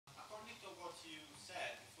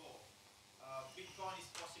Bitcoin is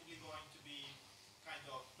possibly going to be kind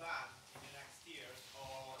of banned in the next years,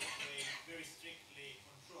 or very strictly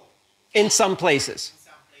controlled? In some places. In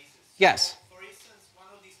some places. Yes. So, for instance, one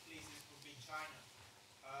of these places would be China.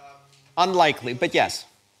 Unlikely, but yes.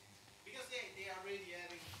 Because they are really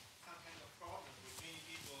having some kind of problem with many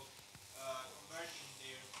people converting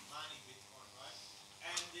their money Bitcoin, right?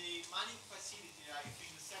 And the mining facility, I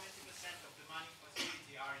think 70% of the mining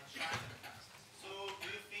facility are in China. So do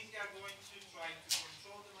you think they are going to try to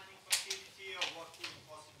control the mining facility, or what could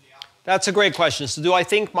possibly happen? That's a great question. So do I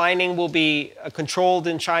think mining will be controlled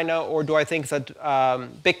in China, or do I think that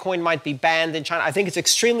Bitcoin might be banned in China? I think it's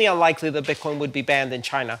extremely unlikely that Bitcoin would be banned in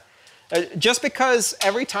China. Just because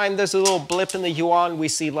every time there's a little blip in the yuan, we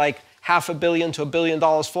see like $500 million to $1 billion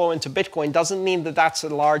flow into Bitcoin, doesn't mean that that's a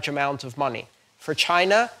large amount of money. For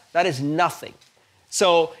China, that is nothing.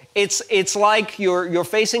 So it's like you're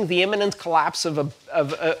facing the imminent collapse of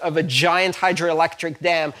a giant hydroelectric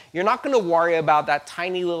dam. You're not going to worry about that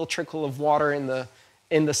tiny little trickle of water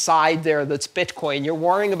in the side there that's Bitcoin. You're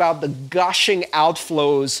worrying about the gushing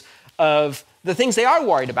outflows of the things they are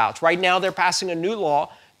worried about. Right now, they're passing a new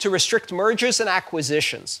law to restrict mergers and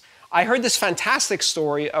acquisitions. I heard this fantastic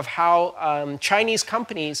story of how Chinese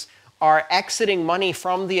companies are exiting money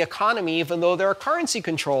from the economy even though there are currency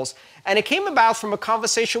controls. And it came about from a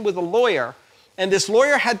conversation with a lawyer. And this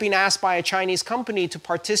lawyer had been asked by a Chinese company to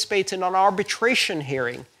participate in an arbitration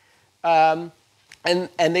hearing. And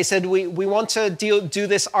they said, we want to do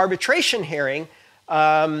this arbitration hearing.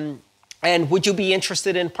 And would you be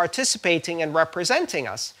interested in participating and representing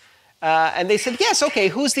us? And they said, yes, okay,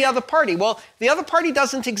 who's the other party? Well, the other party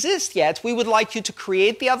doesn't exist yet. We would like you to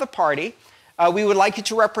create the other party. We would like you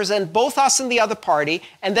to represent both us and the other party.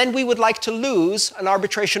 And then we would like to lose an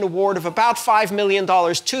arbitration award of about $5 million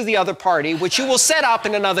to the other party, which you will set up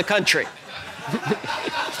in another country.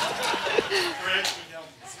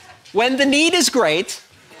 When the need is great,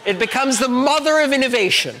 it becomes the mother of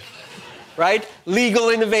innovation, right? Legal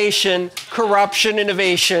innovation, corruption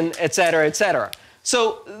innovation, et cetera, et cetera.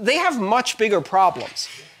 So they have much bigger problems.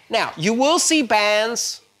 Now, you will see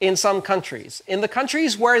bans in some countries. In the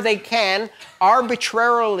countries where they can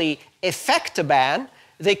arbitrarily effect a ban,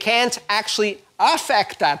 they can't actually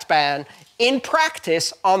affect that ban in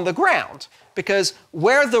practice on the ground. Because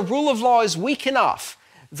where the rule of law is weak enough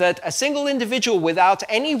that a single individual without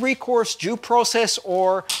any recourse, due process,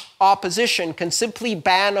 or opposition can simply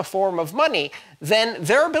ban a form of money, then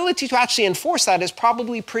their ability to actually enforce that is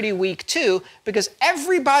probably pretty weak too, because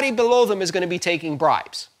everybody below them is going to be taking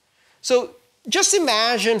bribes. So just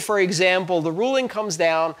imagine, for example, the ruling comes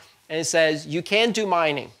down and it says you can't do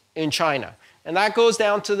mining in China. And that goes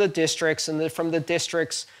down to the districts, and from the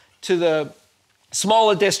districts to the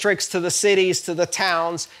smaller districts, to the cities, to the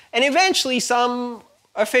towns, and eventually some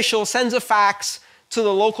official sends a fax to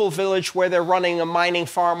the local village where they're running a mining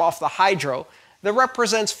farm off the hydro that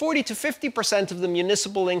represents 40 to 50% of the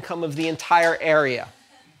municipal income of the entire area.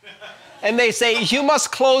 And they say, you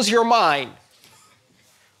must close your mine.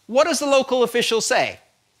 What does the local official say?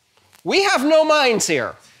 We have no mines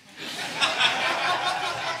here.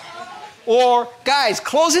 Or, guys,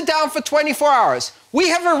 close it down for 24 hours. We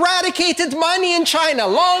have eradicated money in China.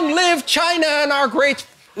 Long live China and our great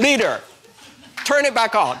leader. Turn it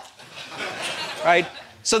back on, right?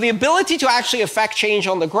 So the ability to actually affect change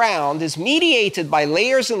on the ground is mediated by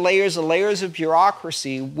layers and layers and layers of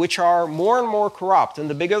bureaucracy, which are more and more corrupt. And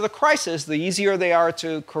the bigger the crisis, the easier they are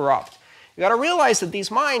to corrupt. You got to realize that these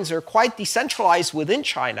mines are quite decentralized within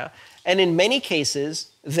China, and in many cases,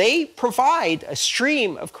 they provide a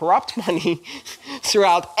stream of corrupt money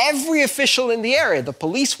throughout every official in the area. The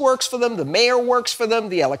police works for them, the mayor works for them,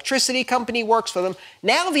 the electricity company works for them.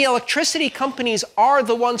 Now the electricity companies are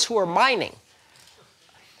the ones who are mining.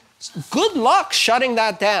 Good luck shutting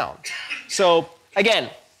that down. So again,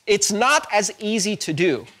 it's not as easy to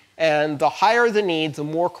do. And the higher the need, the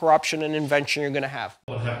more corruption and invention you're going to have.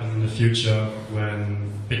 What happens in the future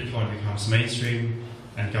when Bitcoin becomes mainstream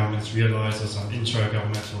and governments realize, or some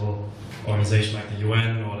intra-governmental organization like the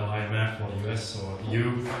UN or the IMF or the US or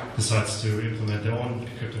EU decides to implement their own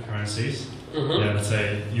cryptocurrencies? Yeah, let's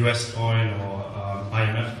say US coin or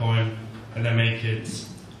IMF coin, and they make it,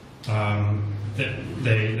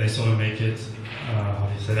 they sort of make it, how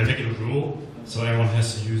do you say, they make it a rule. So everyone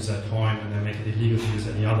has to use that coin, and they make it illegal to use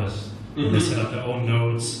any others. They set up their own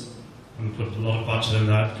nodes and put a lot of budget in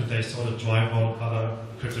that. Could they sort of drive out other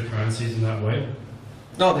cryptocurrencies in that way?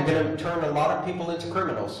 No, they're going to turn a lot of people into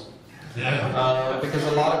criminals. Yeah. Because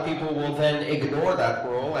a lot of people will then ignore that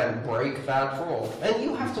rule and break that rule. And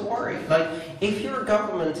you have to worry. Like, if your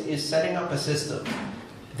government is setting up a system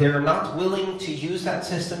they're not willing to use that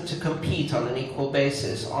system to compete on an equal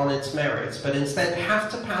basis, on its merits, but instead have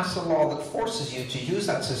to pass a law that forces you to use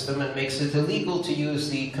that system and makes it illegal to use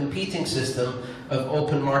the competing system of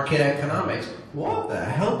open market economics. What the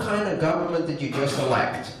hell kind of government did you just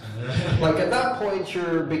elect? Like at that point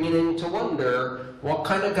you're beginning to wonder, what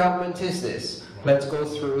kind of government is this? Let's go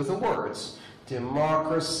through the words.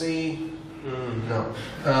 Democracy, no.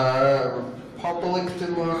 Public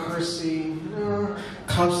democracy, no.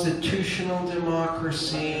 Constitutional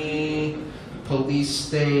democracy, police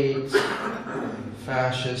state,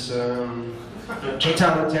 fascism,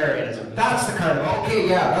 totalitarianism. That's the kind of, okay,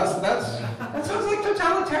 yeah, that sounds like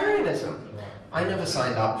totalitarianism. I never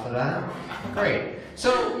signed up for that. Great.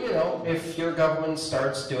 So, you know, if your government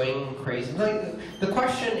starts doing crazy, like, the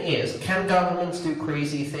question is, can governments do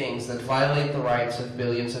crazy things that violate the rights of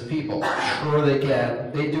billions of people? Sure they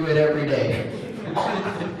can. They do it every day.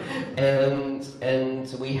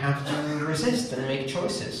 and we have to resist and make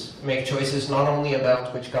choices. Make choices not only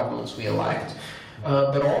about which governments we elect,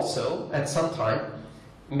 but also, at some time,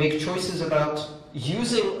 make choices about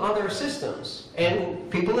using other systems. And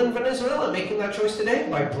people in Venezuela are making that choice today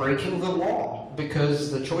by breaking the law,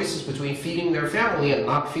 because the choice is between feeding their family and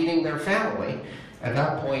not feeding their family. At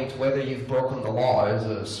that point, whether you've broken the law is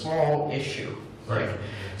a small issue, right?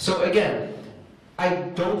 So again, I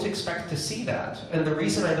don't expect to see that. And the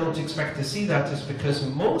reason I don't expect to see that is because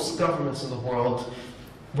most governments in the world,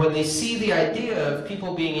 when they see the idea of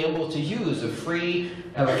people being able to use a free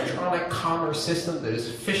electronic commerce system that is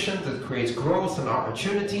efficient, that creates growth and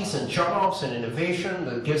opportunities and jobs and innovation,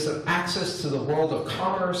 that gives them access to the world of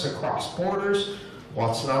commerce across borders,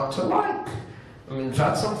 what's not to like? I mean,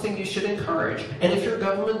 that's something you should encourage. And if your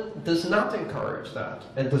government does not encourage that,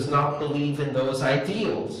 and does not believe in those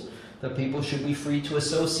ideals, that people should be free to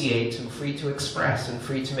associate, and free to express, and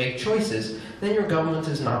free to make choices, then your government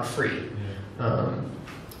is not free.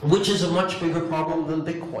 Which is a much bigger problem than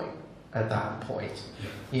Bitcoin at that point.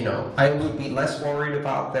 You know, I would be less worried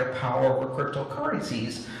about their power over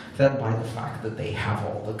cryptocurrencies than by the fact that they have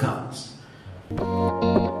all the guns.